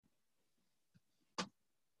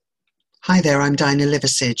Hi there, I'm Dinah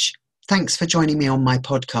Liversidge. Thanks for joining me on my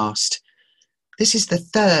podcast. This is the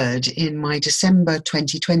third in my December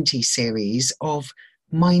 2020 series of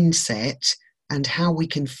mindset and how we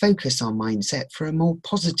can focus our mindset for a more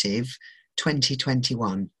positive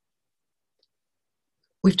 2021.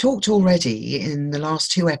 We've talked already in the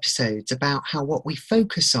last two episodes about how what we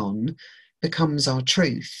focus on becomes our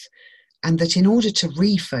truth, and that in order to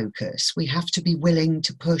refocus, we have to be willing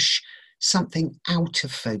to push something out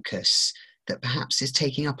of focus that perhaps is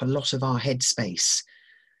taking up a lot of our headspace.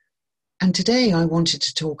 And today I wanted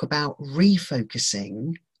to talk about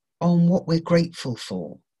refocusing on what we're grateful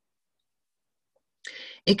for.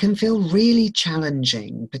 It can feel really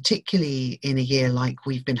challenging, particularly in a year like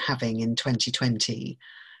we've been having in 2020.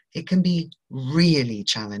 It can be really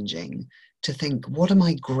challenging to think, what am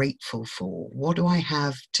I grateful for? What do I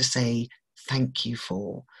have to say thank you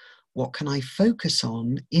for? What can I focus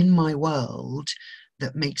on in my world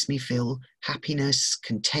that makes me feel happiness,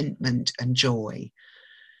 contentment, and joy?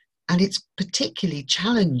 And it's particularly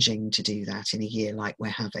challenging to do that in a year like we're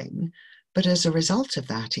having. But as a result of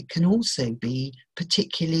that, it can also be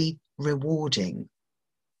particularly rewarding.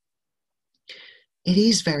 It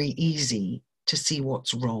is very easy to see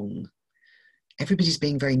what's wrong. Everybody's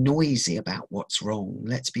being very noisy about what's wrong.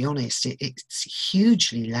 Let's be honest, it's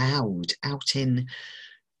hugely loud out in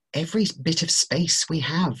every bit of space we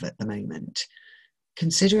have at the moment.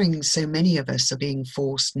 Considering so many of us are being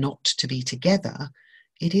forced not to be together,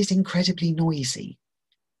 it is incredibly noisy.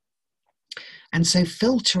 And so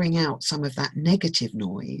filtering out some of that negative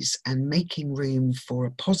noise and making room for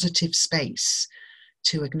a positive space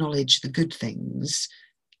to acknowledge the good things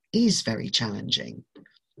is very challenging.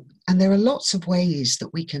 And there are lots of ways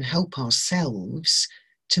that we can help ourselves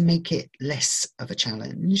to make it less of a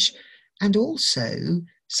challenge, and also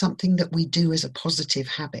something that we do as a positive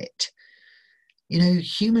habit. You know,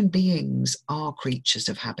 human beings are creatures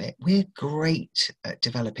of habit. We're great at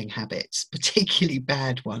developing habits, particularly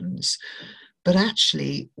bad ones. But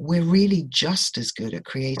actually, we're really just as good at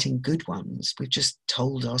creating good ones. We've just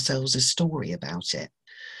told ourselves a story about it.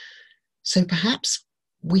 So perhaps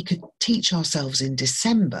we could teach ourselves in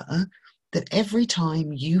December that every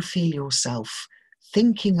time you feel yourself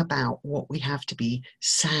thinking about what we have to be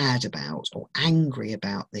sad about or angry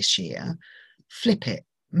about this year, flip it.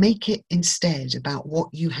 Make it instead about what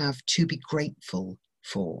you have to be grateful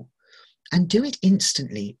for. And do it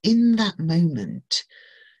instantly, in that moment,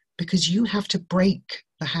 because you have to break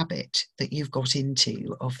the habit that you've got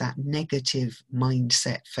into of that negative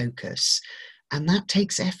mindset focus. And that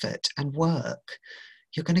takes effort and work.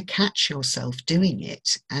 You're going to catch yourself doing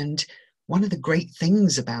it. And one of the great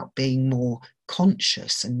things about being more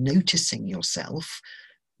conscious and noticing yourself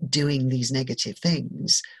doing these negative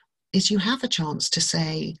things is you have a chance to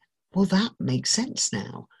say, well, that makes sense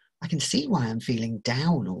now. I can see why I'm feeling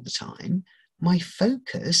down all the time. My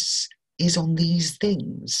focus is on these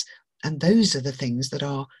things, and those are the things that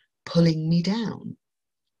are pulling me down.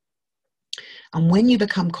 And when you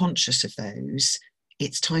become conscious of those,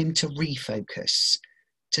 it's time to refocus,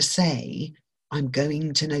 to say, I'm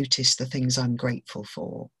going to notice the things I'm grateful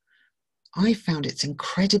for. I found it's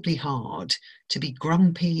incredibly hard to be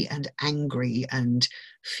grumpy and angry and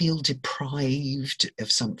feel deprived of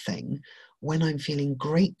something when I'm feeling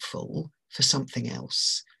grateful for something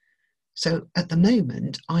else. So at the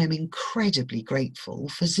moment, I am incredibly grateful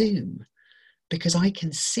for Zoom, because I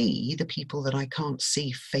can see the people that I can't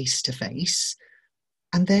see face to face.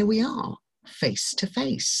 And there we are, face to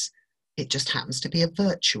face. It just happens to be a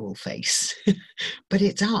virtual face, but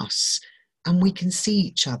it's us. And we can see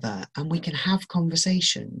each other and we can have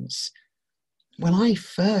conversations. When I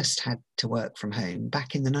first had to work from home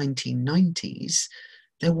back in the 1990s,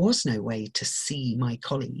 there was no way to see my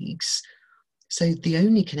colleagues. So the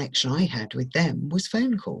only connection I had with them was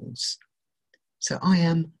phone calls. So I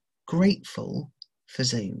am grateful for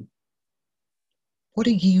Zoom. What are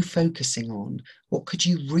you focusing on? What could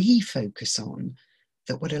you refocus on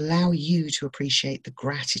that would allow you to appreciate the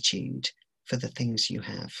gratitude for the things you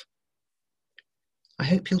have? I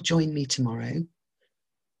hope you'll join me tomorrow.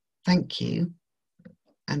 Thank you.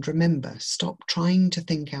 And remember, stop trying to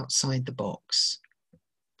think outside the box.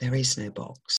 There is no box.